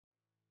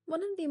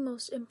One of the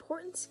most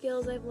important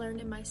skills I've learned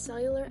in my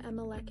cellular and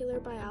molecular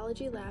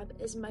biology lab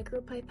is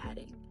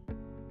micropipetting.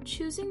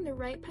 Choosing the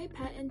right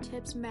pipette and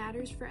tips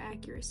matters for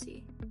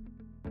accuracy.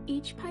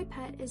 Each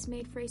pipette is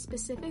made for a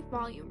specific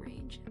volume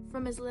range,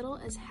 from as little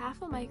as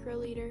half a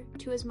microliter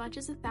to as much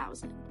as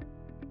 1,000.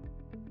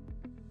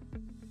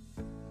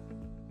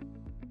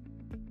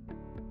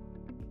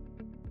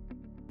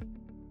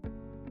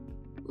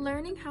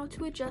 Learning how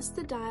to adjust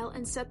the dial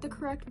and set the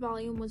correct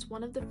volume was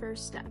one of the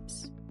first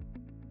steps.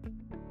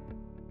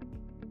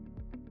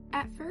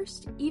 At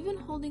first, even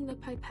holding the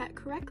pipette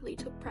correctly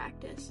took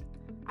practice.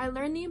 I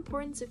learned the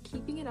importance of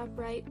keeping it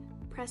upright,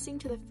 pressing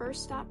to the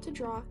first stop to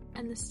draw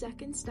and the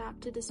second stop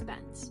to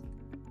dispense.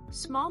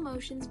 Small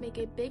motions make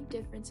a big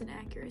difference in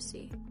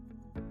accuracy.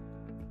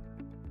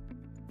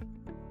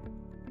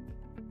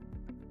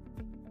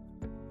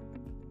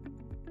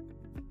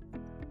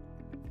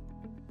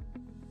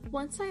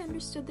 Once I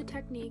understood the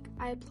technique,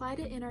 I applied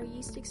it in our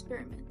yeast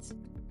experiments,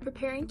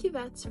 preparing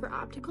cuvettes for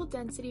optical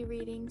density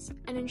readings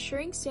and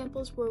ensuring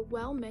samples were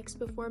well mixed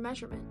before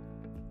measurement.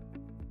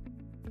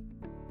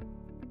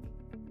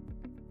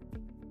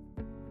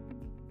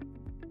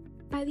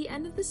 By the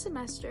end of the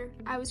semester,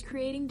 I was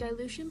creating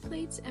dilution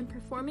plates and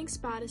performing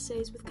spot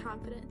assays with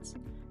confidence.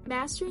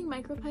 Mastering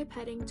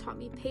micropipetting taught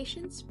me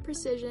patience,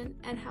 precision,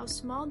 and how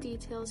small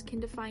details can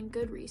define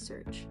good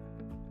research.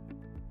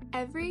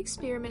 Every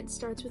experiment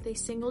starts with a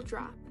single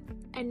drop,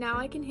 and now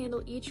I can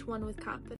handle each one with confidence.